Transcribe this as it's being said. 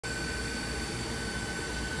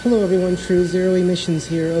Hello everyone, True Zero Emissions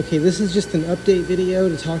here. Okay, this is just an update video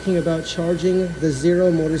to talking about charging the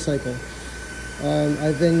Zero motorcycle.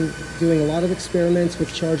 I've been doing a lot of experiments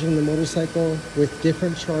with charging the motorcycle with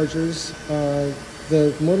different chargers.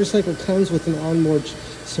 The motorcycle comes with an onboard.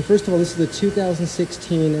 So first of all, this is the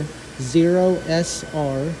 2016 Zero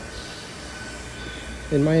SR.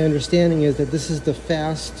 And my understanding is that this is the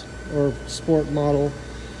fast or sport model.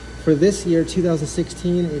 For this year,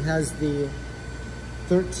 2016, it has the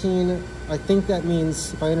 13, I think that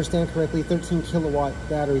means, if I understand correctly, 13 kilowatt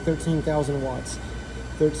battery, 13,000 watts,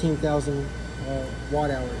 13,000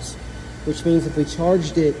 watt hours, which means if we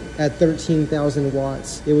charged it at 13,000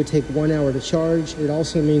 watts, it would take 1 hour to charge. It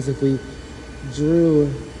also means if we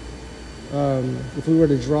drew, if we were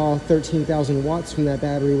to draw 13,000 watts from that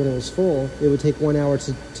battery when it was full, it would take 1 hour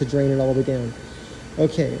to drain it all the way down.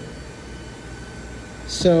 Okay.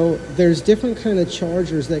 So there's different kind of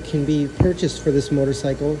chargers that can be purchased for this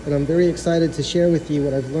motorcycle, and I'm very excited to share with you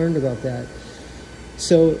what I've learned about that.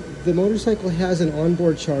 So the motorcycle has an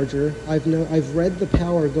onboard charger. I've read the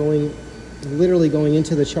power literally going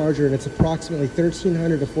into the charger, and it's approximately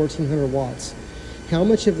 1,300 to 1,400 watts. How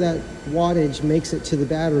much of that wattage makes it to the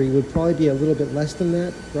battery would probably be a little bit less than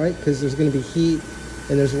that, right? Because there's going to be heat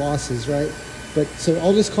and there's losses, right? But so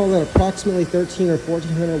I'll just call that approximately 1,300 or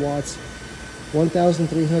 1,400 watts.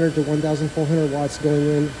 1,300 to 1,400 watts going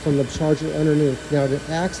in from the charger underneath. Now to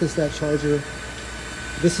access that charger,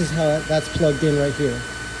 this is how that's plugged in right here.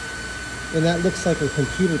 And that looks like a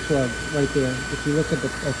computer plug right there. If you look at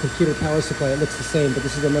a computer power supply, it looks the same, but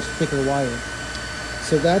this is a much thicker wire.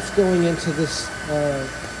 So that's going into this,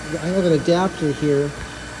 I have an adapter here.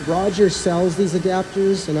 Roger sells these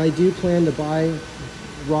adapters, and I do plan to buy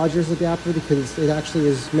Roger's adapter because it actually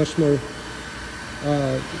is much more,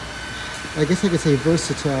 I guess I could say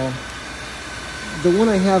versatile. The one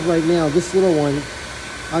I have right now, this little one,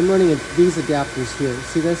 I'm running these adapters here.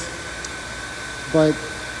 See this? But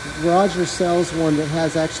Roger sells one that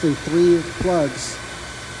has actually 3 plugs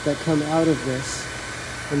that come out of this.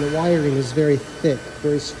 And the wiring is very thick,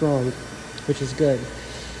 very strong, which is good.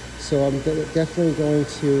 So I'm definitely going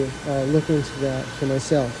to look into that for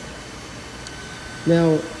myself.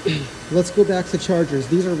 Now, let's go back to chargers.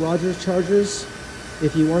 These are Roger's chargers.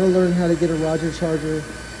 If you want to learn how to get a Roger charger,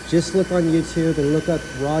 just look on YouTube and look up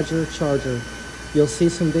Roger charger. You'll see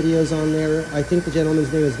some videos on there. I think the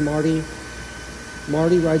gentleman's name is Marty.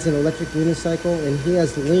 Marty rides an electric unicycle, and he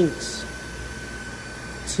has links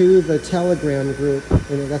to the Telegram group,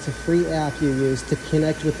 and that's a free app you use to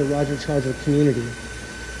connect with the Roger charger community.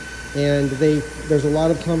 And there's a lot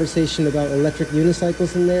of conversation about electric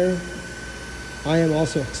unicycles in there. I am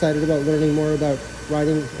also excited about learning more about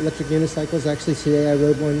riding electric unicycles. Actually, today I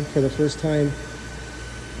rode one for the first time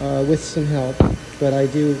with some help, but I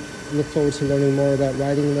do look forward to learning more about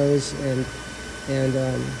riding those, and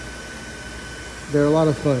they're a lot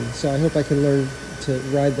of fun. So I hope I can learn to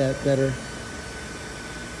ride that better,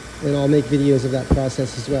 and I'll make videos of that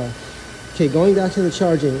process as well. Okay, going back to the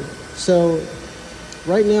charging. So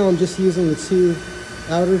right now I'm just using the 2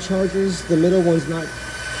 outer chargers. The middle one's not,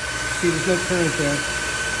 see, there's no current there.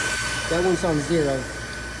 That one's on 0.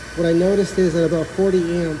 What I noticed is at about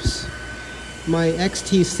 40 amps, my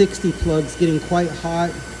XT60 plug's getting quite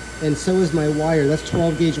hot, and so is my wire. That's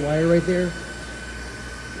 12 gauge wire right there.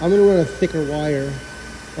 I'm gonna run a thicker wire.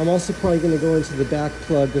 I'm also probably gonna go into the back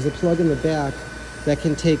plug. There's a plug in the back that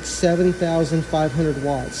can take 7,500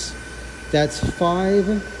 watts. That's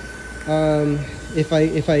 5, if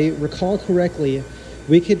I recall correctly,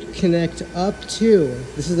 we could connect up to,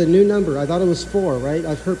 this is a new number, I thought it was 4, right?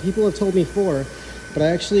 I've heard, people have told me 4, but I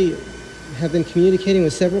actually have been communicating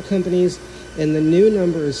with several companies, and the new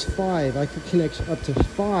number is 5. I could connect up to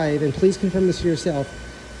 5, and please confirm this for yourself.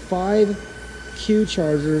 5 Q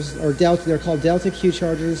chargers, or Delta, they're called Delta Q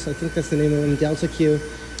chargers. I think that's the name of them, Delta Q.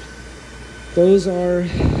 Those are,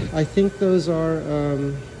 I think those are,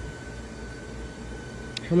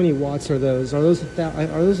 how many watts are those? Are those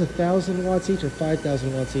 1,000 watts each or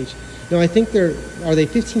 5,000 watts each? No, I think are they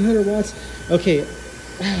 1,500 watts? Okay,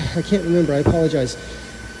 I can't remember, I apologize.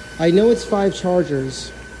 I know it's 5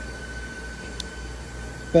 chargers,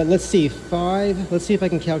 but let's see, 5, let's see if I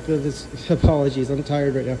can calculate this. Apologies, I'm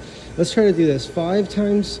tired right now. Let's try to do this. 5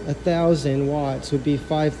 times 1,000 watts would be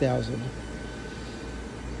 5,000.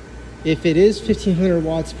 If it is 1,500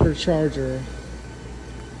 watts per charger,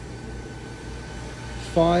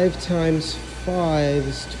 5 times 5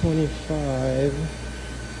 is 25.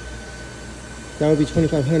 That would be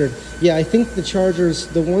 2,500. Yeah, I think the chargers,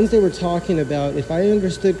 the ones they were talking about, if I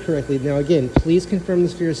understood correctly, now again, please confirm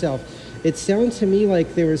this for yourself. It sounded to me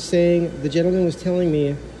like they were saying, the gentleman was telling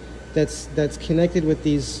me that's connected with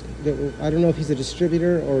these. I don't know if he's a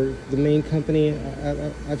distributor or the main company.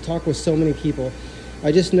 I've talked with so many people.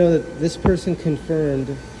 I just know that this person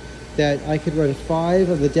confirmed that I could run 5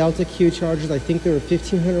 of the Delta Q chargers. I think they were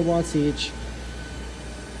 1500 watts each.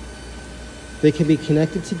 They can be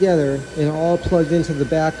connected together and all plugged into the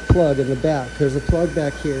back plug in the back. There's a plug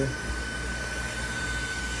back here.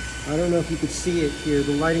 I don't know if you could see it here.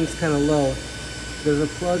 The lighting's kind of low. There's a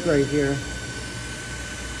plug right here.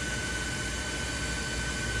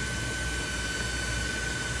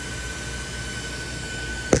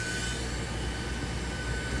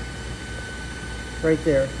 Right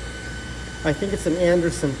there. I think it's an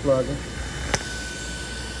Anderson plug.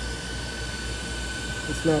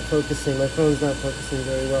 It's not focusing. My phone's not focusing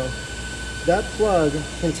very well. That plug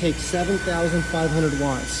can take 7,500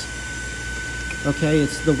 watts. Okay,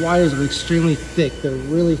 the wires are extremely thick. They're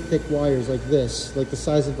really thick wires like this, like the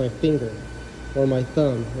size of my finger or my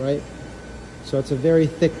thumb, right? So it's a very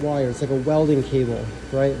thick wire. It's like a welding cable,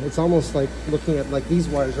 right? It's almost like looking at like these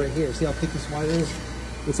wires right here. See how thick this wire is?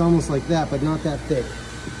 It's almost like that, but not that thick,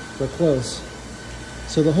 but close.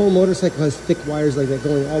 So the whole motorcycle has thick wires like that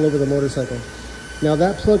going all over the motorcycle. Now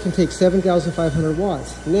that plug can take 7,500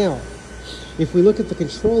 watts. Now, if we look at the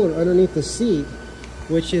controller underneath the seat,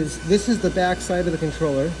 this is the back side of the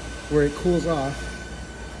controller where it cools off.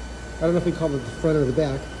 I don't know if we call it the front or the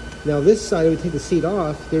back. Now this side, we take the seat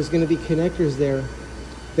off, there's going to be connectors there.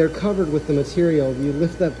 They're covered with the material. You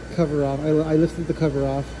lift that cover off. I lifted the cover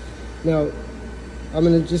off. Now, I'm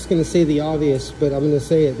just going to say the obvious, but I'm going to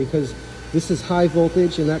say it because this is high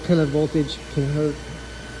voltage, and that kind of voltage can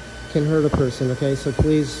hurt a person, okay? So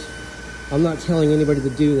please, I'm not telling anybody to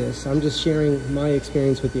do this. I'm just sharing my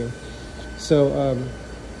experience with you. So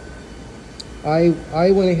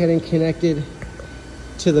I went ahead and connected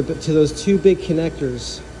to those 2 big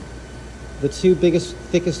connectors. The 2 biggest,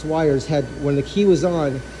 thickest wires when the key was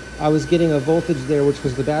on, I was getting a voltage there, which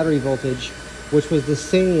was the battery voltage, which was the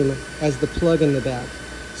same as the plug in the back.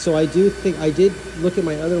 So I did look at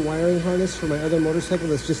my other wiring harness for my other motorcycle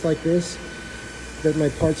that's just like this. That my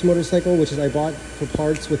parts motorcycle, which is I bought for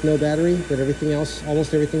parts with no battery, but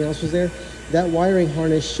almost everything else was there. That wiring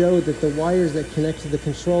harness showed that the wires that connect to the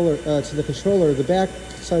controller, the back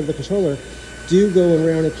side of the controller, do go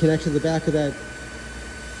around and connect to the back of that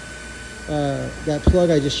plug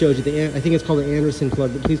I just showed you. I think it's called the Anderson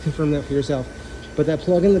plug, but please confirm that for yourself. But that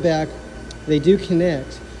plug in the back, they do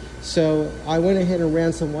connect. So I went ahead and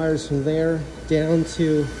ran some wires from there down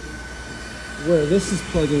to where this is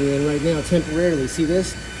plugging in right now temporarily. See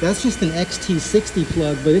this? That's just an XT60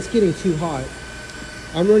 plug, but it's getting too hot.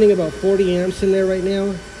 I'm running about 40 amps in there right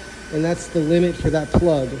now, and that's the limit for that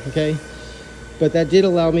plug, okay? But that did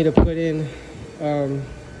allow me to put in,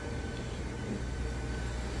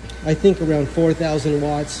 I think around 4,000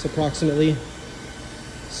 watts approximately.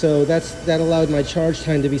 So that allowed my charge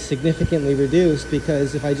time to be significantly reduced,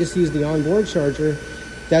 because if I just use the onboard charger,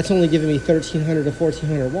 that's only giving me 1,300 to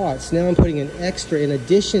 1,400 watts. Now I'm putting an extra, in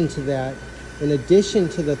addition to that, in addition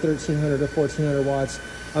to the 1,300 to 1,400 watts,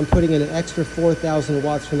 I'm putting in an extra 4,000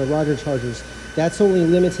 watts from the Roger chargers. That's only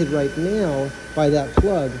limited right now by that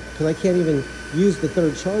plug, because I can't even use the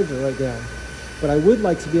 3rd charger right now. But I would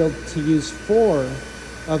like to be able to use 4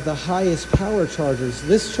 of the highest power chargers.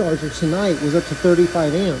 This charger tonight was up to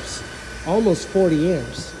 35 amps, almost 40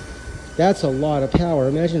 amps. That's a lot of power.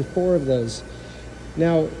 Imagine 4 of those.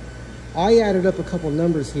 Now, I added up a couple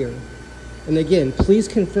numbers here. And again, please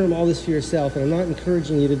confirm all this for yourself. And I'm not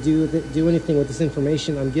encouraging you to do anything with this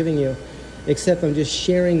information I'm giving you, except I'm just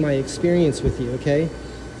sharing my experience with you, okay?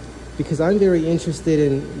 Because I'm very interested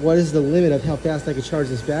in what is the limit of how fast I could charge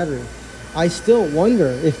this battery. I still wonder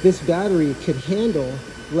if this battery could handle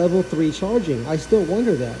level 3 charging. I still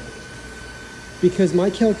wonder that. Because my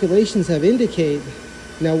calculations have indicated,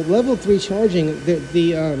 now level 3 charging,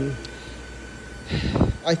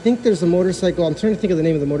 I think there's a motorcycle, I'm trying to think of the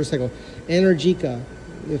name of the motorcycle, Energica,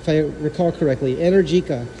 if I recall correctly,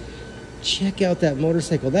 Energica. Check out that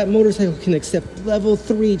motorcycle. That motorcycle can accept level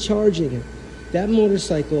 3 charging. That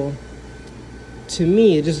motorcycle, to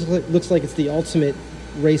me, it just looks like it's the ultimate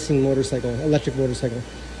racing motorcycle, electric motorcycle.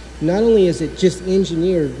 Not only is it just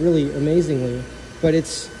engineered really amazingly, but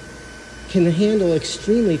it can handle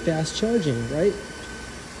extremely fast charging, right?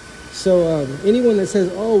 So anyone that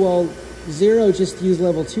says, oh, well, Zero just use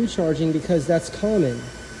level 2 charging because that's common.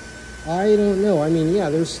 I don't know. I mean, yeah,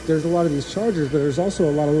 there's a lot of these chargers, but there's also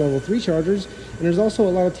a lot of level 3 chargers, and there's also a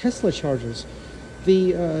lot of Tesla chargers.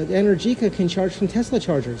 The Energica can charge from Tesla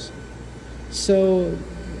chargers. So,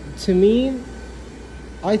 to me,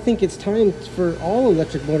 I think it's time for all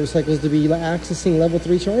electric motorcycles to be accessing level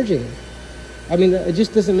 3 charging. I mean, it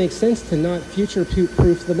just doesn't make sense to not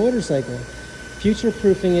future-proof the motorcycle.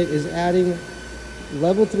 Future-proofing it is adding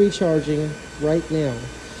level 3 charging right now,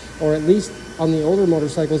 or at least on the older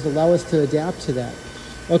motorcycles allow us to adapt to that.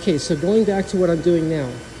 Okay, so going back to what I'm doing now,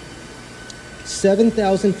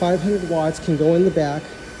 7,500 watts can go in the back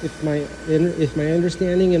if my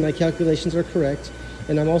understanding and my calculations are correct,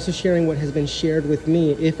 and I'm also sharing what has been shared with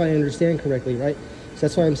me if I understand correctly, right? So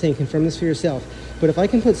that's why I'm saying confirm this for yourself. But if I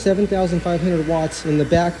can put 7,500 watts in the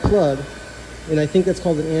back plug, and I think that's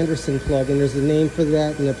called an Anderson plug, and there's a name for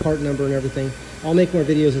that and a part number and everything. I'll make more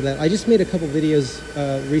videos of that. I just made a couple videos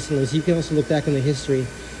recently, so you can also look back in the history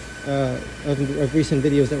of recent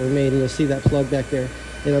videos that were made, and you'll see that plug back there.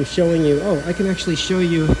 And I'm showing you, oh, I can actually show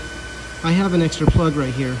you, I have an extra plug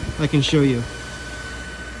right here. I can show you.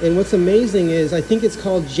 And what's amazing is, I think it's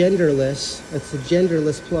called genderless. It's a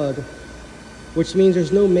genderless plug, which means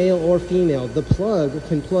there's no male or female. The plug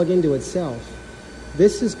can plug into itself.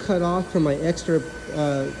 This is cut off from my extra,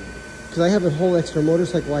 because I have a whole extra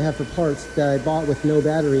motorcycle I have for parts that I bought with no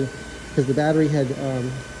battery, because the battery had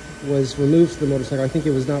was removed from the motorcycle. I think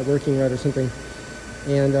it was not working right or something.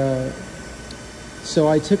 And so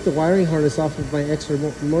I took the wiring harness off of my extra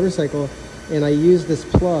motorcycle, and I used this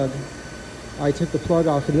plug. I took the plug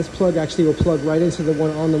off, and this plug actually will plug right into the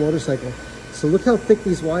one on the motorcycle. So look how thick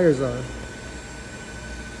these wires are.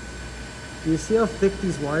 Do you see how thick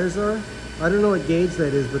these wires are? I don't know what gauge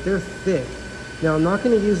that is, but they're thick. Now, I'm not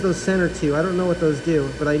going to use those center two. I don't know what those do,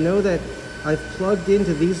 but I know that I've plugged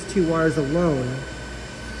into these two wires alone.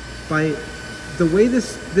 By the way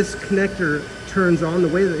this connector turns on, the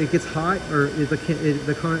way that it gets hot, or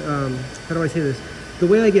how do I say this? The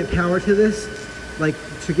way I get power to this, like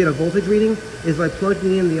to get a voltage reading, is by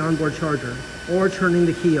plugging in the onboard charger or turning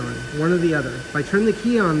the key on, one or the other. If I turn the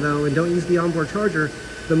key on though and don't use the onboard charger,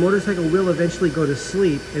 the motorcycle will eventually go to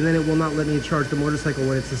sleep, and then it will not let me charge the motorcycle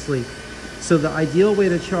when it's asleep. So the ideal way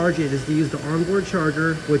to charge it is to use the onboard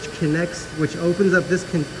charger, which opens up this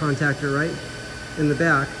contactor right in the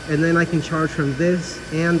back, and then I can charge from this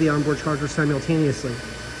and the onboard charger simultaneously.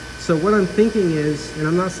 So what I'm thinking is, and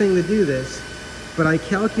I'm not saying to do this, but I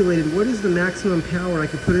calculated what is the maximum power I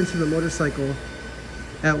could put into the motorcycle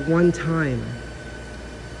at one time.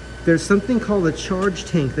 There's something called a charge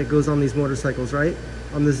tank that goes on these motorcycles, right?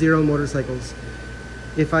 On the Zero motorcycles.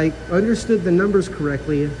 If I understood the numbers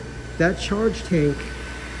correctly, that charge tank,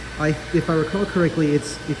 if I recall correctly, it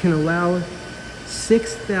can allow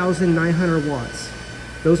 6,900 watts.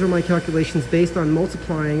 Those are my calculations based on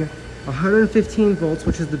multiplying 115 volts,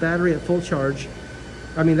 which is the battery at full charge.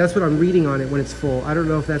 I mean, that's what I'm reading on it when it's full. I don't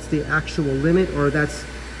know if that's the actual limit, or if that's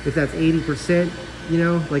 80%, you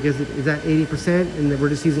know, like is that 80% and we're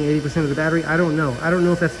just using 80% of the battery? I don't know. I don't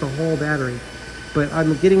know if that's the whole battery. But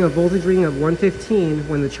I'm getting a voltage reading of 115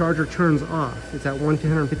 when the charger turns off. It's at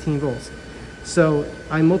 115 volts. So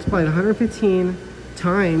I multiplied 115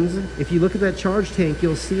 times, if you look at that charge tank,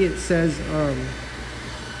 you'll see it says,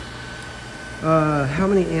 how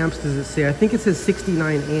many amps does it say? I think it says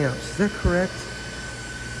 69 amps. Is that correct?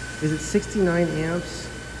 Is it 69 amps?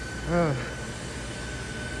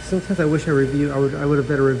 Sometimes I wish I would have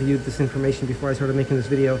better reviewed this information before I started making this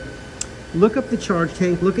video. Look up the charge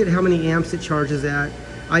tank, look at how many amps it charges at.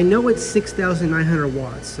 I know it's 6,900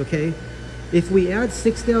 watts, okay? If we add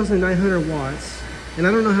 6,900 watts, and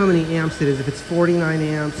I don't know how many amps it is, if it's 49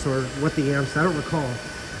 amps or what the amps, I don't recall.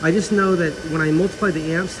 I just know that when I multiply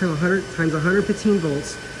the amps times 115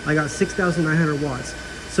 volts, I got 6,900 watts.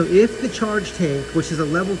 So if the charge tank, which is a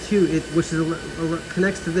level 2,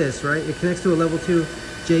 connects to this, right? It connects to a level 2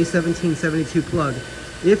 J1772 plug.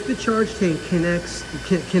 If the charge tank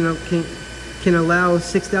can allow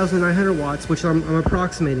 6,900 watts, which I'm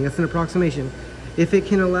approximating, that's an approximation. If it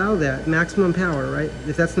can allow that maximum power, right?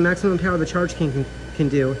 If that's the maximum power the charge tank can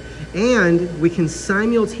do, and we can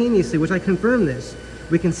simultaneously, which I confirm this,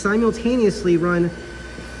 we can simultaneously run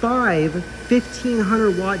 5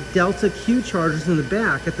 1,500 watt Delta Q chargers in the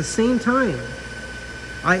back at the same time.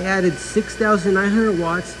 I added 6,900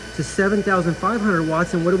 watts to 7,500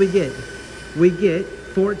 watts, and what do we get? We get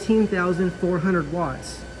 14,400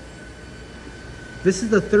 watts. This is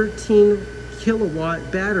the 13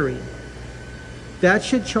 kilowatt battery. That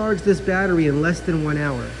should charge this battery in less than 1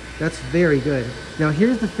 hour. That's very good. Now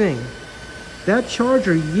here's the thing. That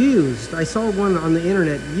charger used, I saw one on the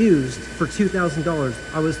internet used for $2,000.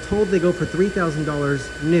 I was told they go for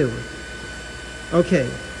 $3,000 new. Okay,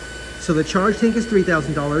 so the charge tank is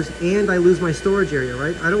 $3,000 and I lose my storage area,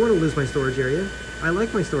 right? I don't want to lose my storage area. I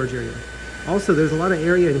like my storage area. Also, there's a lot of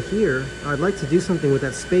area in here. I'd like to do something with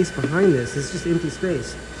that space behind this. It's just empty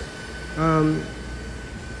space.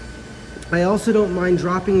 I also don't mind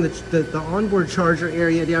dropping the onboard charger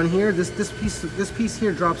area down here. This piece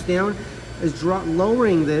here drops down,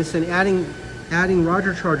 lowering this and adding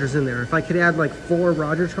Roger chargers in there. If I could add like 4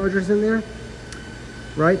 Roger chargers in there,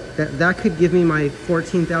 right? That could give me my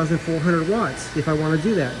 14,400 watts if I want to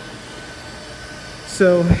do that.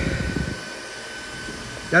 So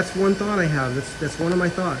that's one thought I have. That's one of my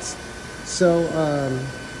thoughts. So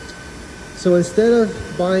so instead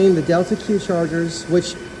of buying the Delta Q chargers,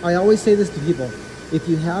 which I always say this to people, if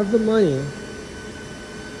you have the money,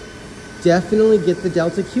 definitely get the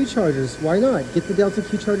Delta Q chargers. Why not? Get the Delta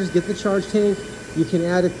Q chargers, get the charge tank. You can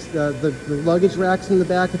add the luggage racks in the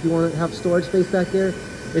back if you want to have storage space back there.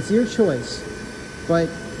 It's your choice. But,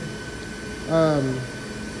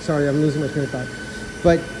 sorry, I'm losing my train of thought.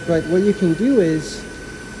 But what you can do is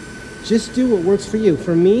just do what works for you.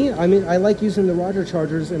 For me, I mean, I like using the Roger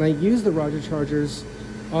chargers, and I use the Roger chargers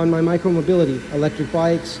on my micro-mobility, electric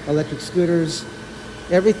bikes, electric scooters,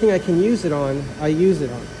 everything I can use it on, I use it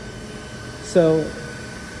on. So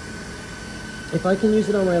if I can use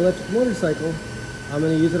it on my electric motorcycle, I'm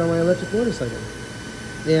going to use it on my electric motorcycle.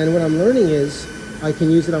 And what I'm learning is I can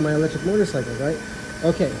use it on my electric motorcycle, right?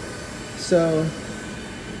 Okay, so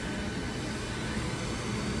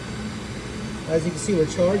as you can see, we're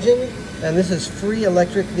charging, and this is free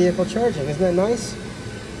electric vehicle charging. Isn't that nice?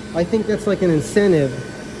 I think that's like an incentive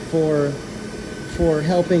for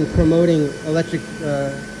helping promoting electric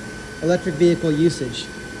vehicle usage.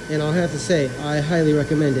 And I'll have to say, I highly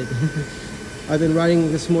recommend it. I've been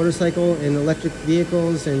riding this motorcycle in electric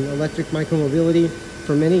vehicles and electric micromobility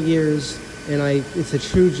for many years, and it's a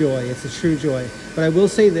true joy. It's a true joy. But I will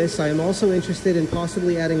say this, I am also interested in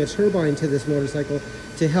possibly adding a turbine to this motorcycle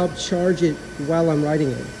to help charge it while I'm riding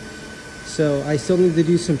it. So I still need to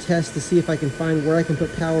do some tests to see if I can find where I can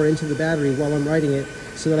put power into the battery while I'm riding it,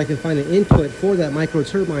 so that I can find an input for that micro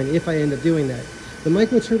turbine if I end up doing that. The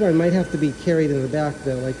micro turbine might have to be carried in the back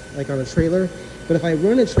though, like on a trailer. But if I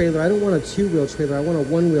run a trailer, I don't want a 2-wheel trailer, I want a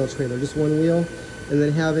 1-wheel trailer, just one wheel, and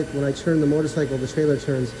then have it, when I turn the motorcycle, the trailer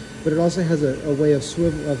turns. But it also has a way of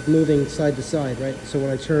moving side to side, right? So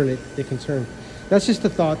when I turn it, it can turn. That's just a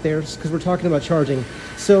thought there, because we're talking about charging.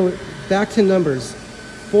 So back to numbers.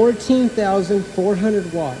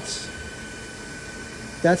 14,400 watts.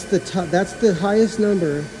 That's the highest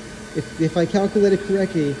number, if I calculate it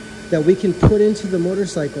correctly, that we can put into the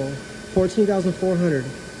motorcycle, 14,400,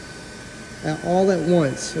 all at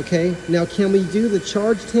once, okay? Now, can we do the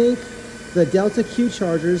charge tank, the Delta Q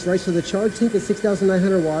chargers, right? So the charge tank is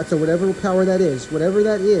 6,900 watts, or whatever power that is,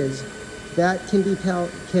 that can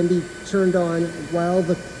be turned on while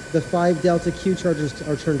the 5 Delta Q chargers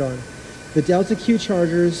are turned on. The Delta Q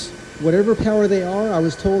chargers, whatever power they are, I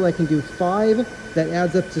was told I can do 5, that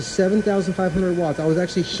adds up to 7,500 watts. I was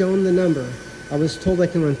actually shown the number. I was told I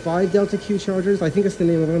can run 5 Delta Q chargers, I think it's the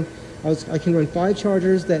name of them. I can run 5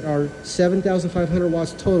 chargers that are 7,500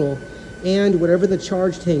 watts total, and whatever the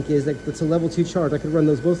charge tank is, that's a level 2 charge, I could run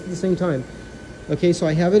those both at the same time. Okay, so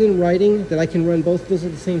I have it in writing that I can run both of those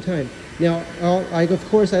at the same time. Now, of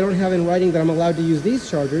course, I don't have in writing that I'm allowed to use these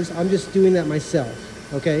chargers. I'm just doing that myself,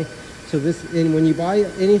 okay? So and when you buy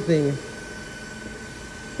anything,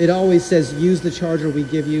 it always says use the charger we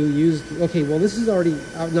give you. Okay, well, this is already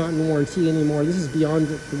not in warranty anymore. This is beyond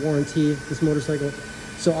the warranty, this motorcycle.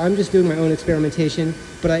 So I'm just doing my own experimentation,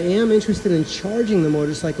 but I am interested in charging the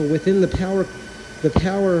motorcycle within the power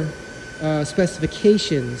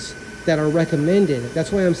specifications that are recommended.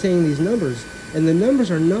 That's why I'm saying these numbers, and the numbers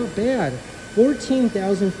are not bad.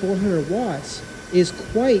 14,400 watts is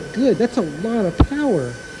quite good. That's a lot of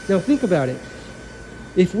power. Now think about it.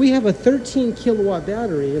 If we have a 13 kilowatt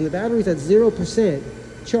battery and the battery's at 0%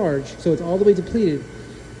 charge, so it's all the way depleted,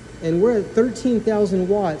 and we're at 13,000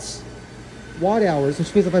 watt hours,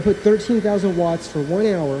 which means if I put 13,000 watts for 1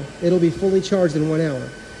 hour, it'll be fully charged in 1 hour.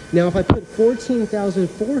 Now if I put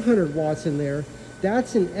 14,400 watts in there,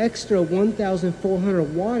 that's an extra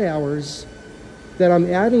 1,400 watt hours that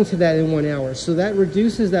I'm adding to that in 1 hour. So that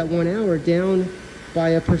reduces that 1 hour down by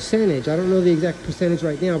a percentage. I don't know the exact percentage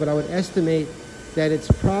right now, but I would estimate that it's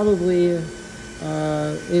probably,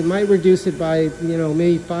 it might reduce it by,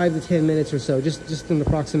 maybe 5 to 10 minutes or so, just an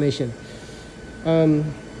approximation.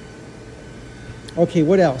 Okay,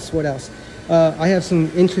 what else? I have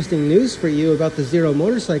some interesting news for you about the Zero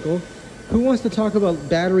motorcycle. Who wants to talk about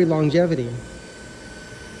battery longevity?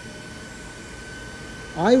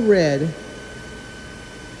 I read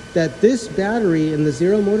that this battery in the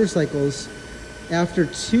Zero motorcycles, after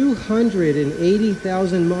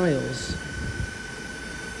 280,000 miles,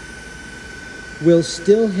 will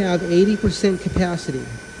still have 80% capacity.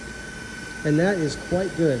 And that is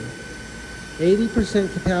quite good.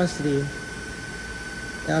 80% capacity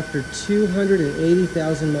after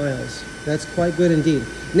 280,000 miles. That's quite good indeed.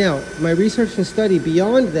 Now, my research and study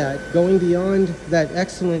beyond that, going beyond that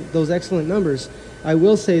those excellent numbers, I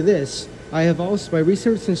will say this. My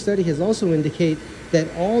research and study has also indicate that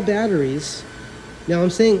all batteries, now I'm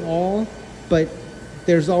saying all, but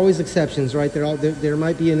there's always exceptions, right? There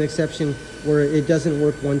might be an exception where it doesn't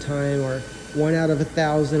work one time, or 1 out of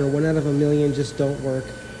 1,000 or 1 out of 1,000,000 just don't work.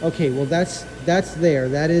 Okay, well that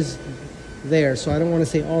is there, so I don't want to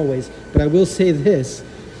say always, but I will say this.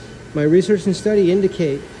 My research and study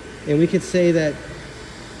indicate, and we could say that,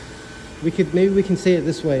 maybe we can say it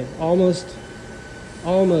this way, almost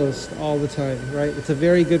all the time, right? It's a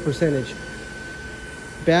very good percentage.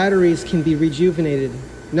 Batteries can be rejuvenated,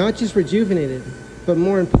 not just rejuvenated, but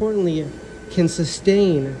more importantly, can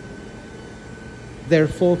sustain their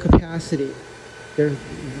full capacity, to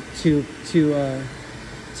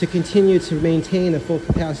continue to maintain a full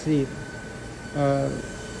capacity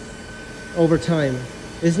over time.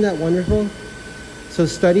 Isn't that wonderful? So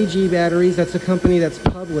Study G Batteries, that's a company that's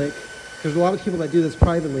public. There's a lot of people that do this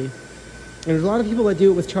privately. And there's a lot of people that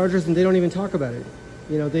do it with chargers and they don't even talk about it.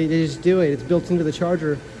 You know, they just do it. It's built into the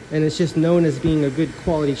charger and it's just known as being a good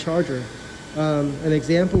quality charger. An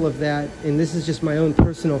example of that, and this is just my own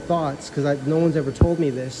personal thoughts because no one's ever told me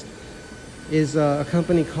this, is a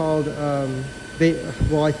company called, let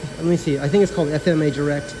me see, I think it's called FMA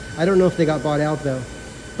Direct. I don't know if they got bought out though,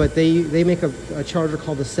 but they make a charger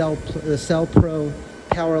called the Cell Pro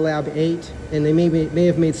Power Lab 8, and they may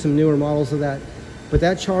have made some newer models of that. But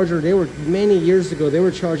that charger, many years ago, they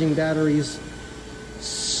were charging batteries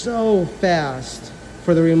so fast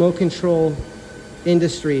for the remote control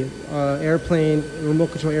industry,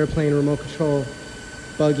 remote control airplane, remote control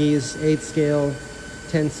buggies, 8 scale,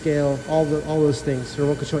 10 scale, all those things,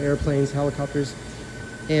 remote control airplanes, helicopters.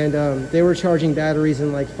 And they were charging batteries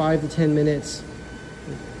in like 5 to 10 minutes,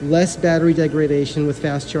 less battery degradation with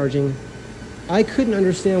fast charging. I couldn't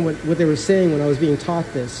understand what they were saying when I was being taught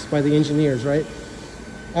this by the engineers, right?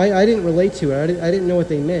 I didn't relate to it. I didn't know what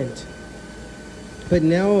they meant. But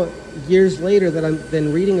now, years later, that I've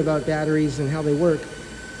been reading about batteries and how they work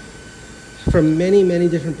from many, many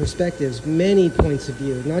different perspectives, many points of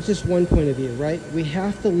view, not just one point of view, right? We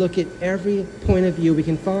have to look at every point of view we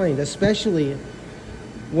can find, especially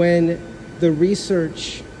when the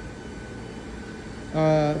research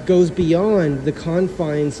goes beyond the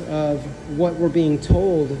confines of what we're being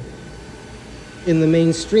told in the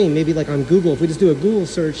mainstream. Maybe like on Google, if we just do a Google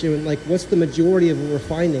search, and like what's the majority of what we're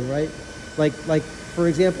finding, right? Like for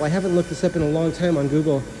example, I haven't looked this up in a long time on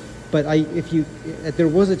Google, but there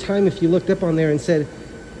was a time if you looked up on there and said,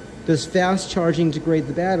 does fast charging degrade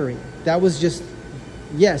the battery? That was just,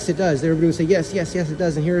 yes, it does. Everybody would say, yes, it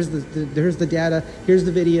does. And here's the data, here's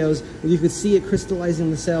the videos. You could see it crystallizing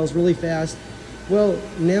the cells really fast. Well,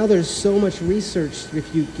 now there's so much research.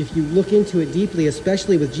 If you look into it deeply,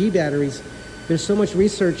 especially with G batteries, there's so much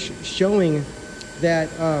research showing that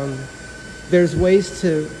there's ways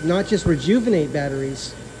to not just rejuvenate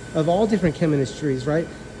batteries of all different chemistries, right?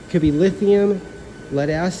 It could be lithium, lead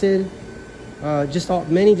acid,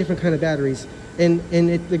 many different kind of batteries. And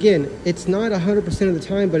again, it's not 100% of the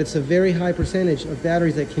time, but it's a very high percentage of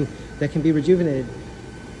batteries that can be rejuvenated.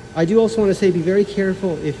 I do also want to say be very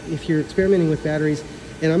careful if you're experimenting with batteries.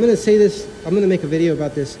 And I'm going to say this, I'm going to make a video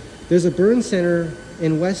about this. There's a burn center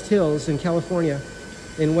in West Hills in California.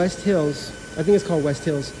 In West Hills, I think it's called West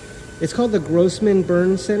Hills. It's called the Grossman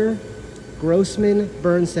Burn Center. Grossman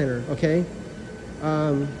Burn Center, okay?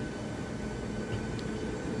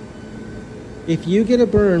 If you get a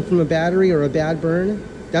burn from a battery or a bad burn,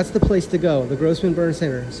 that's the place to go, the Grossman Burn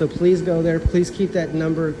Center. So please go there. Please keep that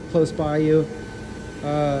number close by you.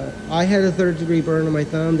 I had a 3rd degree burn on my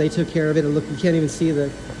thumb. They took care of it. And look, you can't even see it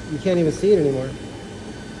anymore.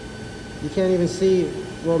 You can't even see,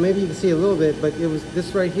 well, maybe you can see a little bit, but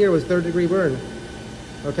this right here was 3rd degree burn.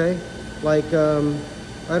 Okay? Like,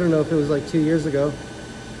 I don't know if it was like 2 years ago.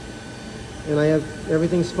 And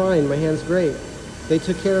everything's fine. My hand's great. They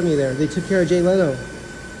took care of me there. They took care of Jay Leno.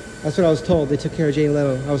 That's what I was told. They took care of Jay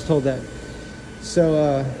Leno. I was told that.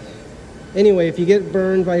 So, anyway, if you get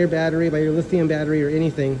burned by your battery, by your lithium battery or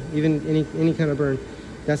anything, even any kind of burn,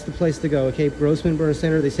 that's the place to go, okay? Grossman Burn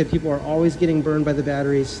Center. They said people are always getting burned by the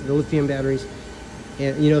batteries, the lithium batteries,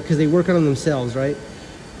 and because they work on them themselves, right?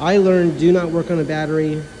 I learned do not work on a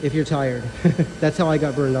battery if you're tired. That's how I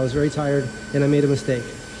got burned. I was very tired and I made a mistake.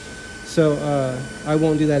 So I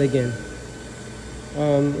won't do that again.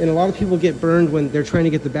 And a lot of people get burned when they're trying to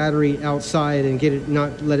get the battery outside and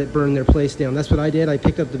not let it burn their place down. That's what I did. I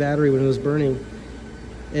picked up the battery when it was burning,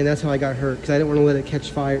 and that's how I got hurt, because I didn't want to let it catch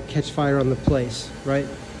fire on the place, right?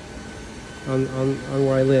 on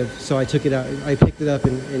where I live. So I took it out, I picked it up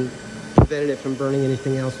and prevented it from burning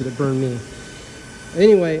anything else, but it burned me.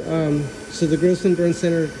 Anyway, so the Grossman Burn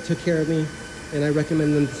Center took care of me, and I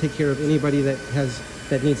recommend them to take care of anybody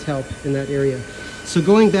that needs help in that area. So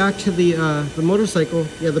going back to the motorcycle,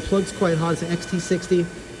 yeah, the plug's quite hot. It's an XT60.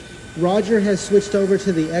 Roger has switched over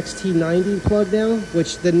to the XT90 plug now,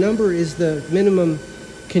 which the number is the minimum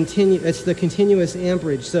it's the continuous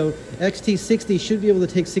amperage. So XT60 should be able to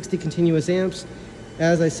take 60 continuous amps.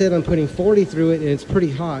 As I said, I'm putting 40 through it, and it's pretty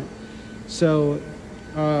hot. So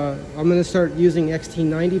I'm going to start using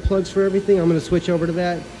XT90 plugs for everything. I'm going to switch over to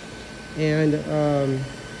that. And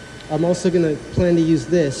I'm also going to plan to use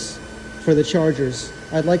this for the chargers.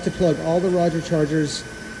 I'd like to plug all the Roger chargers.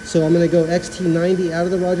 So I'm going to go XT90 out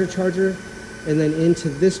of the Roger charger and then into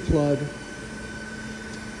this plug.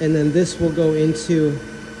 And then this will go into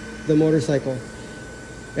the motorcycle.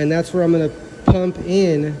 And that's where I'm going to pump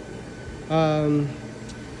in. Well,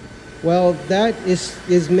 that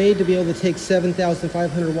is made to be able to take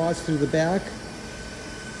 7,500 watts through the back.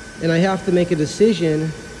 And I have to make a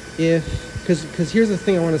decision because here's the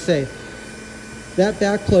thing I want to say. That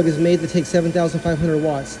back plug is made to take 7,500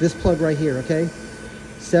 watts. This plug right here, okay?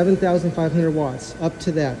 7,500 watts, up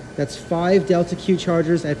to that. That's 5 Delta Q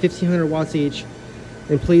chargers at 1,500 watts each.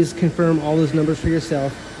 And please confirm all those numbers for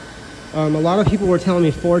yourself. A lot of people were telling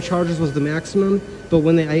me 4 chargers was the maximum, but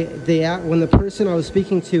when when the person I was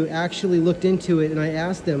speaking to actually looked into it, and I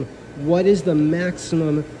asked them, what is the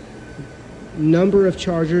maximum number of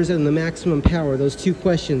chargers and the maximum power? Those two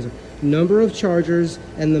questions, number of chargers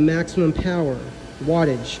and the maximum power,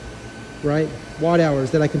 wattage, right? Watt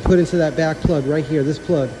hours that I can put into that back plug right here, this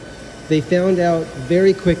plug. They found out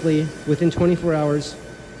very quickly, within 24 hours,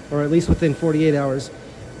 or at least within 48 hours,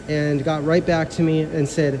 and got right back to me and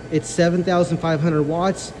said, it's 7,500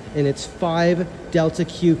 watts and it's 5 Delta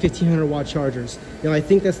Q 1,500 watt chargers. Now I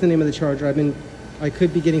think that's the name of the charger. I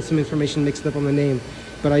could be getting some information mixed up on the name,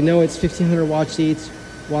 but I know it's 1,500 watts each,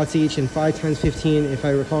 and 5 times 15, if I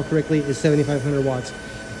recall correctly, is 7,500 watts.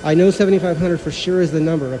 I know 7,500 for sure is the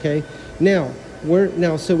number, okay? Now,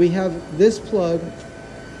 so we have this plug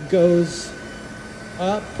goes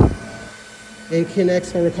up and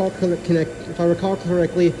connects, if I recall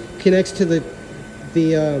correctly, connects to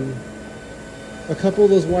a couple of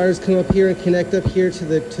those wires come up here and connect up here to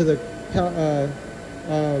the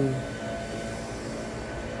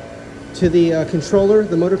controller,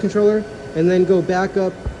 the motor controller, and then go back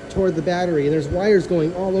up toward the battery. And there's wires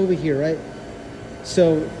going all over here, right?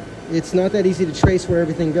 So it's not that easy to trace where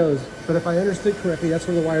everything goes. But if I understood correctly, that's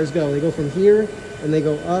where the wires go. They go from here and they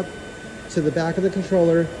go up to the back of the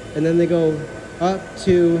controller, and then they go up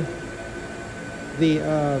to the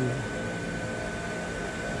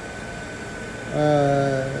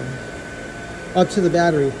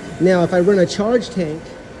battery. Now, if I run a charge tank,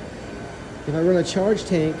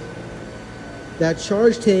 that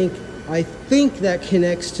charge tank, I think that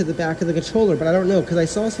connects to the back of the controller, but I don't know, because I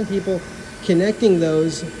saw some people connecting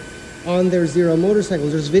those on their Zero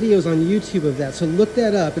motorcycles. There's videos on YouTube of that, so look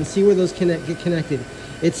that up and see where those get connected.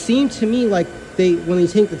 It seemed to me like when you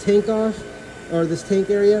take the tank off, or this tank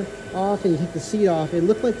area off, and you take the seat off, it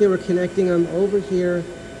looked like they were connecting them over here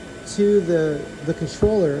to the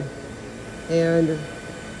controller, and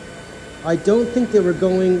I don't think they were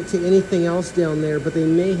going to anything else down there, but they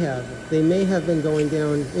may have been going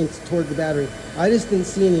down toward the battery. I just didn't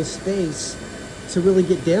see any space to really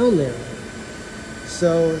get down there.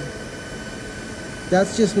 So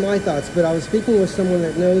that's just my thoughts, but I was speaking with someone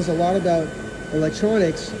that knows a lot about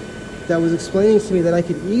electronics that was explaining to me that I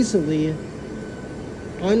could easily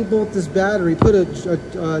unbolt this battery, put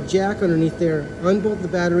a jack underneath there, unbolt the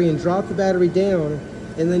battery and drop the battery down,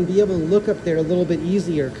 and then be able to look up there a little bit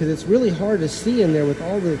easier, because it's really hard to see in there with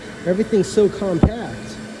everything's so compact.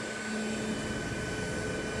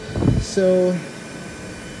 So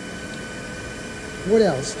what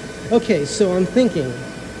else? Okay, so I'm thinking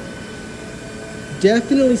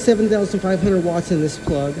definitely 7,500 watts in this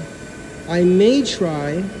plug. I may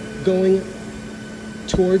try going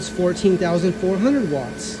towards 14,400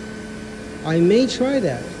 watts. I may try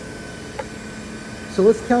that. So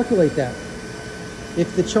let's calculate that.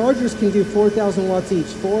 If the chargers can do 4,000 watts each,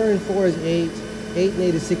 4 and 4 is 8, 8 and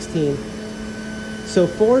 8 is 16. So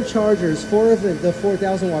 4 chargers, 4 of the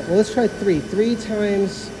 4,000 watts. Well, let's try 3. 3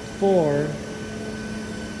 times 4.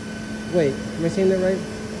 Wait, am I saying that right?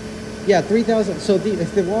 Yeah, 3,000. So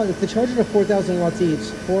if the chargers are 4,000 watts each,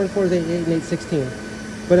 4 and 4 is 8, 8 and 8 is 16.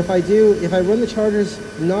 But if I run the chargers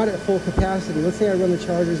not at full capacity, let's say I run the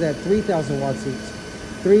chargers at 3,000 watts each.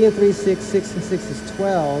 3 and 3 is 6, 6 and 6 is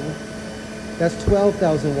 12. That's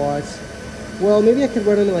 12,000 watts. Well, maybe I could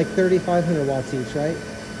run them at like 3,500 watts each, right?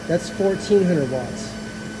 That's 1,400 watts.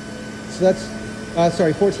 So that's,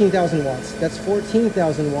 sorry, 14,000 watts. That's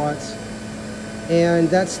 14,000 watts. And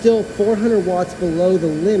that's still 400 watts below the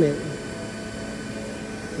limit,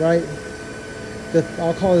 right?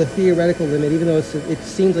 I'll call it a theoretical limit, even though it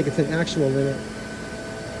seems like it's an actual limit.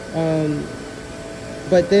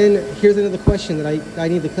 But then here's another question that I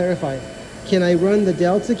need to clarify. Can I run the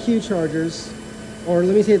Delta Q chargers, or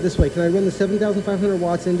let me say it this way, can I run the 7,500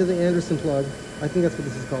 watts into the Anderson plug? I think that's what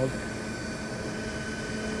this is called.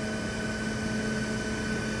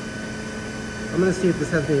 I'm going to see if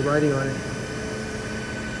this has any writing on it.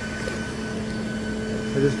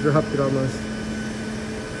 I just dropped it almost.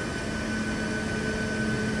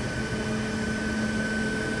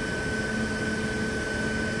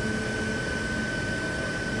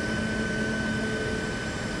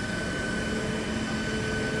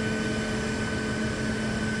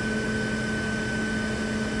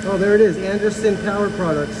 Oh, there it is, Anderson Power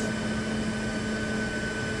Products.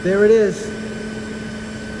 There it is.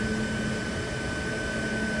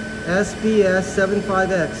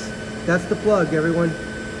 SBS75X. That's the plug, everyone.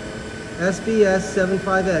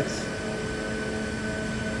 SBS75X.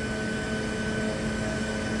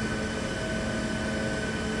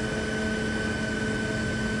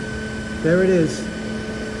 There it is.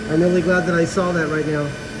 I'm really glad that I saw that right now.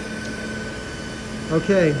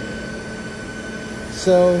 Okay.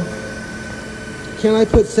 So, can I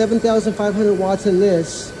put 7,500 watts in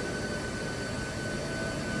this?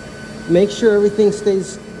 Make sure everything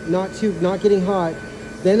stays not getting hot.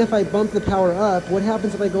 Then if I bump the power up, what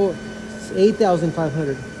happens if I go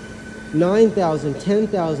 8,500, 9,000,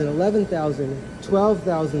 10,000, 11,000,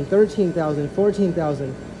 12,000, 13,000,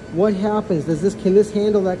 14,000? What happens? Can this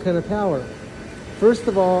handle that kind of power? First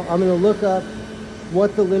of all, I'm going to look up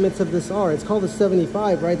what the limits of this are. It's called a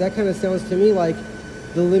 75, right? That kind of sounds to me like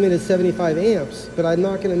the limit is 75 amps, but I'm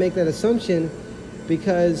not going to make that assumption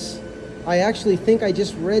because I actually think I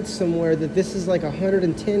just read somewhere that this is like a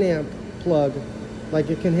 110 amp plug, like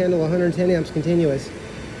it can handle 110 amps continuous.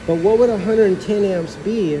 But what would 110 amps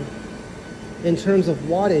be in terms of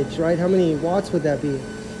wattage, right? How many watts would that be?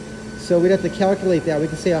 So we'd have to calculate that. We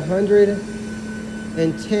could say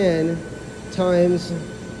 110 times,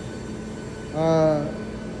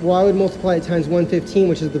 well, I would multiply it times 115,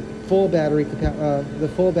 which is the full battery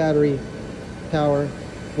power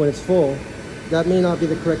when it's full. That may not be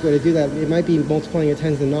the correct way to do that. It might be multiplying it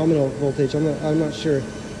times the nominal voltage. I'm not sure.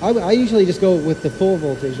 I usually just go with the full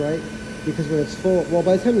voltage, right? Because when it's full, well,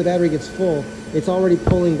 by the time the battery gets full, it's already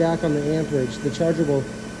pulling back on the amperage. The charger will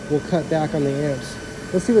cut back on the amps.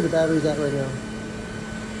 Let's see where the battery's at right now.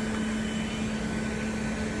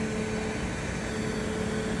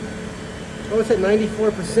 Oh, it's at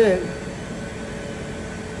 94%.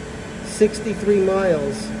 63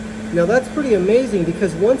 miles. Now that's pretty amazing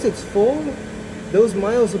because once it's full, those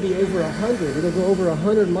miles will be over 100. It'll go over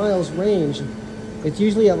 100 miles range. It's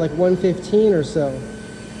usually at like 115 or so.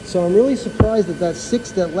 So I'm really surprised that that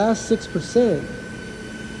last 6%,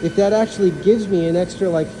 if that actually gives me an extra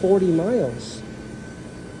like 40 miles.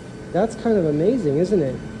 That's kind of amazing, isn't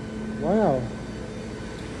it? Wow.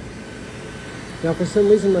 Now for some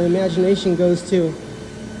reason my imagination goes to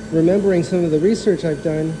remembering some of the research I've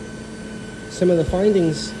done, some of the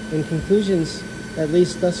findings and conclusions, at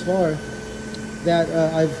least thus far, that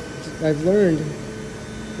I've learned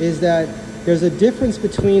is that there's a difference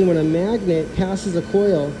between when a magnet passes a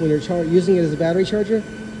coil, when you're using it as a battery charger.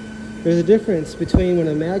 There's a difference between when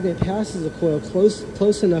a magnet passes a coil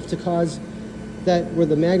close enough to cause that where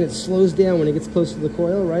the magnet slows down when it gets close to the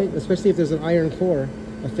coil, right? Especially if there's an iron core,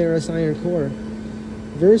 a ferrous iron core,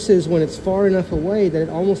 versus when it's far enough away that it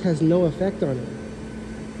almost has no effect on it,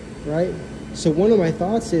 right? So one of my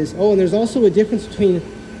thoughts is, oh, and there's also a difference between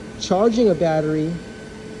charging a battery,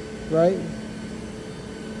 right,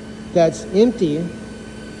 that's empty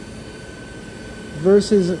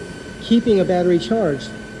versus keeping a battery charged.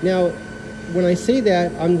 Now, when I say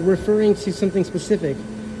that, I'm referring to something specific.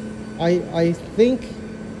 I think,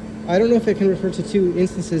 I don't know if I can refer to two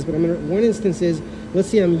instances, but one instance is, let's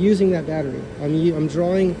say I'm using that battery. I'm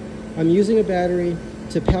using a battery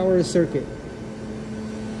to power a circuit.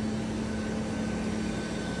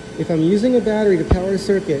 If I'm using a battery to power a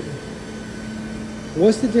circuit,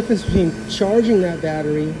 what's the difference between charging that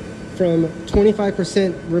battery from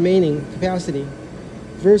 25% remaining capacity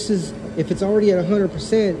versus if it's already at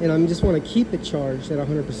 100% and I just want to keep it charged at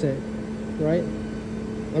 100%, right?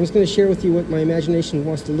 I'm just going to share with you what my imagination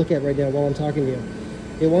wants to look at right now while I'm talking to you.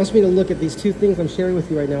 It wants me to look at these two things I'm sharing with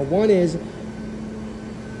you right now. One is,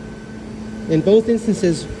 In both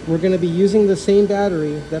instances, we're going to be using the same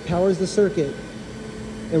battery that powers the circuit,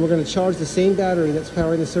 and we're going to charge the same battery that's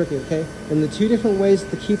powering the circuit, okay? And the two different ways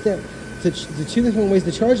to keep that, the two different ways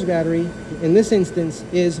to charge the battery in this instance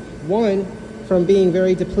is one, from being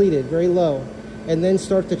very depleted, very low, and then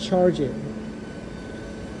start to charge it.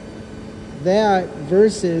 That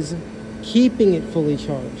versus keeping it fully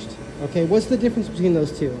charged. Okay, what's the difference between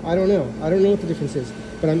those two? I don't know. I don't know what the difference is,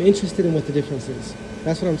 but I'm interested in what the difference is.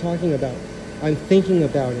 That's what I'm talking about. I'm thinking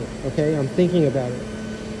about it, okay? I'm thinking about it.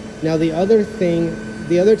 Now the other thing,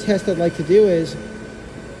 the other test I'd like to do is,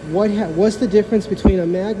 what's the difference between a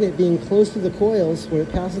magnet being close to the coils when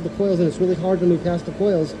it passes the coils, and it's really hard to move past the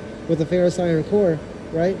coils with a ferrous iron core,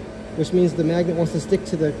 right? Which means the magnet wants to stick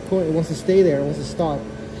to the coil, it wants to stay there, it wants to stop.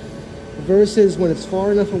 Versus when it's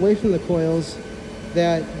far enough away from the coils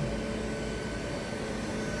that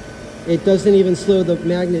it doesn't even slow the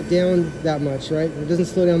magnet down that much, right? It doesn't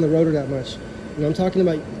slow down the rotor that much. And I'm talking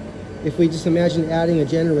about if we just imagine adding a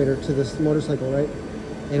generator to this motorcycle, right?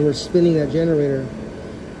 And we're spinning that generator.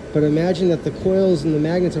 But imagine that the coils and the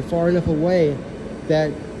magnets are far enough away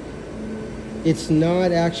that it's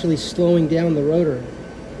not actually slowing down the rotor.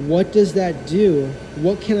 What does that do?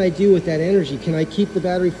 What can I do with that energy? Can I keep the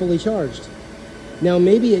battery fully charged? Now,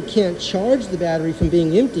 maybe it can't charge the battery from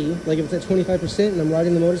being empty, like if it's at 25% and I'm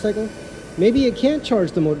riding the motorcycle, maybe it can't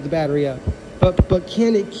charge the battery up, but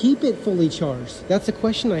can it keep it fully charged? That's a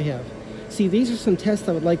question I have. See, these are some tests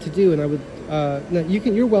I would like to do, and I would, now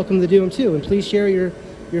you're welcome to do them too, and please share your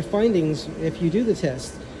findings if you do the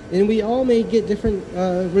test. And we all may get different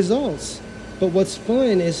results, but what's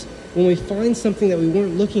fun is when we find something that we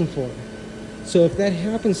weren't looking for. So if that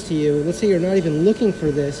happens to you, let's say you're not even looking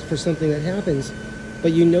for this, for something that happens,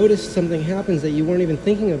 but you notice something happens that you weren't even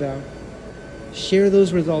thinking about, share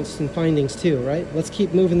those results and findings too, right? Let's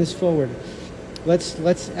keep moving this forward.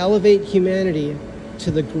 Let's elevate humanity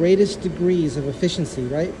to the greatest degrees of efficiency,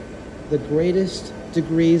 right? The greatest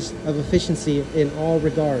degrees of efficiency in all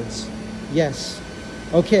regards. Yes.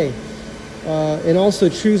 Okay. And also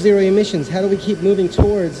true zero emissions. How do we keep moving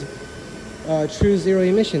towards true zero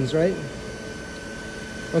emissions, right?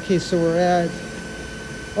 Okay, so we're at,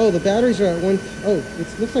 oh, the batteries are at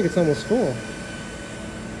it looks like it's almost full.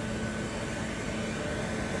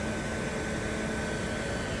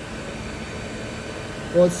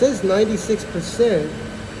 Well, it says 96%,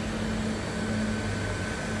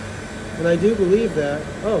 and I do believe that.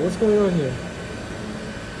 Oh, what's going on here?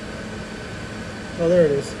 Oh, there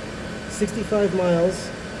it is. 65 miles,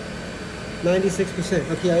 96%.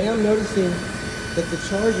 Okay, I am noticing that the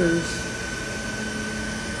chargers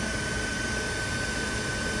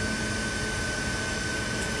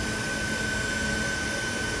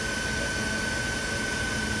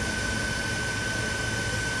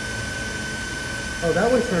oh,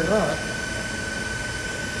 that one turned off.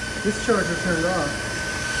 This charger turned off.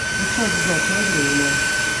 This charger's not charging anymore.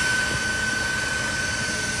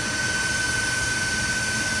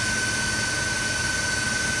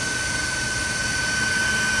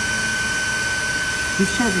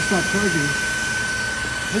 This charger stopped charging.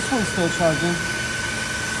 This one's still charging.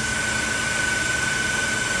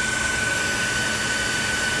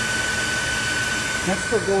 That's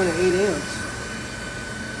still going at 8 amps.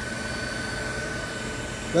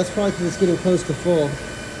 That's probably because it's getting close to full.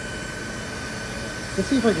 Let's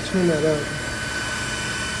see if I can turn that up.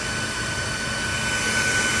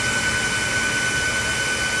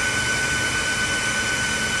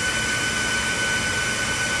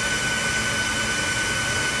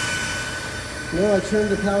 No, I turned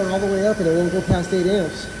the power all the way up and it won't go past 8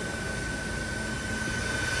 amps.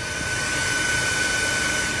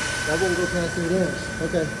 That won't go past 8 amps.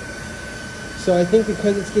 Okay. So I think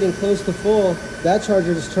because it's getting close to full, that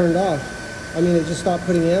charger just turned off. I mean, it just stopped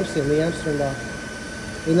putting amps in. The amps turned off.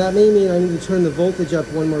 And that may mean I need to turn the voltage up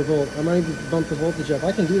 1 more volt. I might need to bump the voltage up.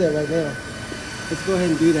 I can do that right now. Let's go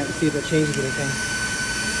ahead and do that and see if that changes anything.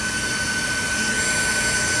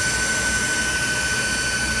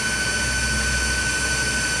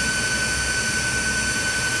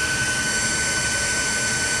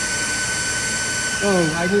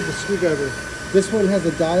 Oh, I need the screwdriver. This one has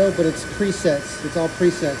a dial, but it's presets. It's all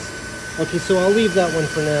presets. Okay, so I'll leave that one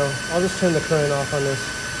for now. I'll just turn the current off on this.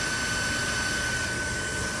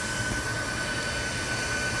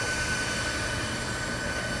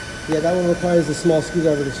 Yeah, that one requires a small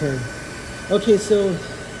screwdriver to turn. Okay, so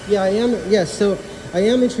yeah, I am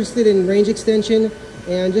interested in range extension,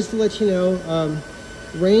 and just to let you know,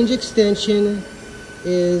 range extension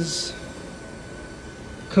is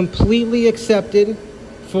completely accepted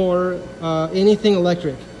for anything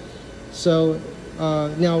electric. So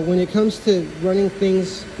Now, when it comes to running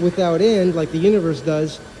things without end, like the universe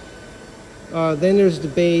does, then there's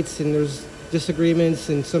debates and there's disagreements,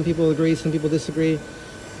 and some people agree, some people disagree.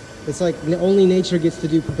 It's like only nature gets to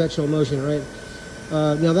do perpetual motion, right?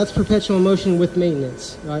 Now, that's perpetual motion with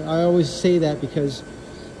maintenance. I always say that because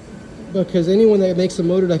anyone that makes a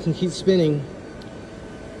motor that can keep spinning,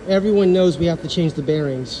 everyone knows we have to change the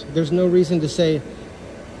bearings. There's no reason to say,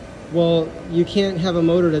 well, you can't have a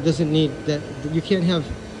motor that doesn't need that. You can't have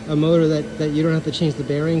a motor that you don't have to change the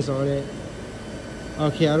bearings on it.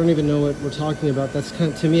 Okay, I don't even know what we're talking about. That's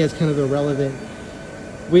kind of, to me, it's kind of irrelevant.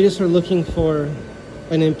 We just are looking for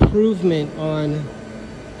an improvement on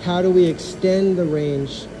how do we extend the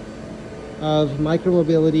range of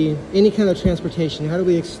micromobility, any kind of transportation. How do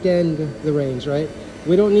we extend the range, right?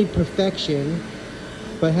 We don't need perfection,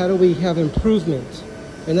 but how do we have improvement?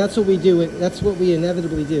 And that's what we do. That's what we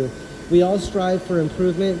inevitably do. We all strive for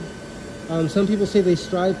improvement. Some people say they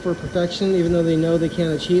strive for perfection even though they know they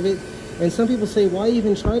can't achieve it. And some people say, why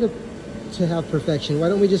even try to have perfection? Why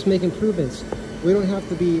don't we just make improvements? We don't have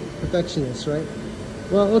to be perfectionists, right?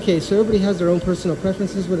 Well, okay, so everybody has their own personal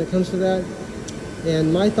preferences when it comes to that.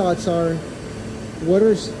 And my thoughts are,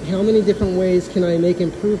 how many different ways can I make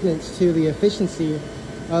improvements to the efficiency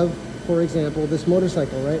of, for example, this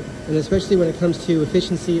motorcycle, right? And especially when it comes to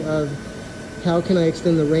efficiency of how can I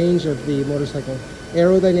extend the range of the motorcycle.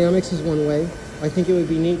 Aerodynamics is one way. I think it would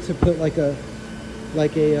be neat to put like a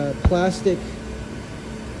plastic,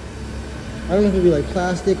 I don't know if it would be like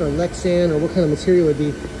plastic or Lexan or what kind of material it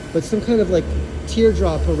would be, but some kind of like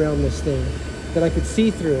teardrop around this thing that I could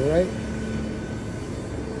see through, right?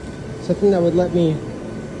 Something that would let me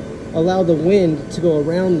allow the wind to go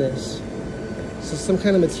around this. So some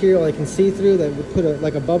kind of material I can see through that would put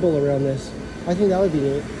like a bubble around this. I think that would be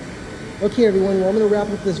neat. Okay, everyone, well, I'm going to wrap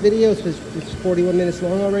up this video. It's 41 minutes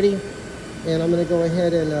long already, and I'm going to go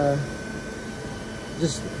ahead and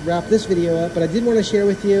just wrap this video up. But I did want to share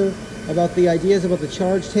with you about the ideas about the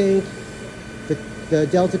charge tank, the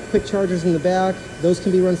Delta quick chargers in the back. Those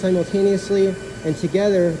can be run simultaneously, and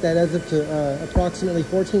together that adds up to approximately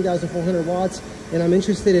 14,400 watts. And I'm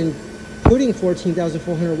interested in putting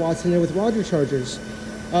 14,400 watts in there with Roger chargers.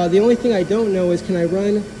 The only thing I don't know is can I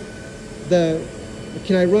run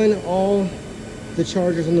all the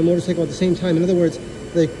chargers on the motorcycle at the same time? In other words,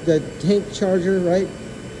 the tank charger, right?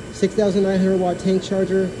 6,900 watt tank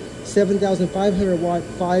charger, 7,500 watt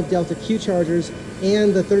 5 Delta Q chargers,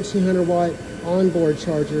 and the 1,300 watt onboard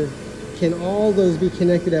charger. Can all those be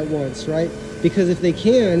connected at once, right? Because if they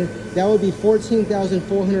can, that would be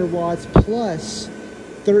 14,400 watts plus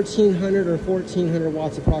 1,300 or 1,400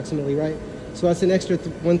 watts approximately, right? So that's an extra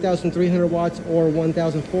 1,300 watts or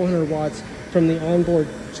 1,400 watts from the onboard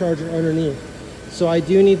charger underneath. So I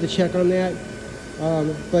do need to check on that.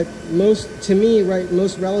 But to me,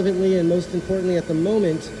 most relevantly and most importantly at the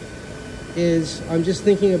moment is I'm just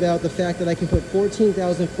thinking about the fact that I can put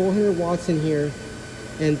 14,400 watts in here,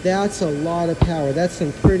 and that's a lot of power. That's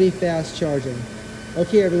some pretty fast charging.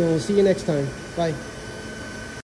 Okay, everyone, we'll see you next time. Bye.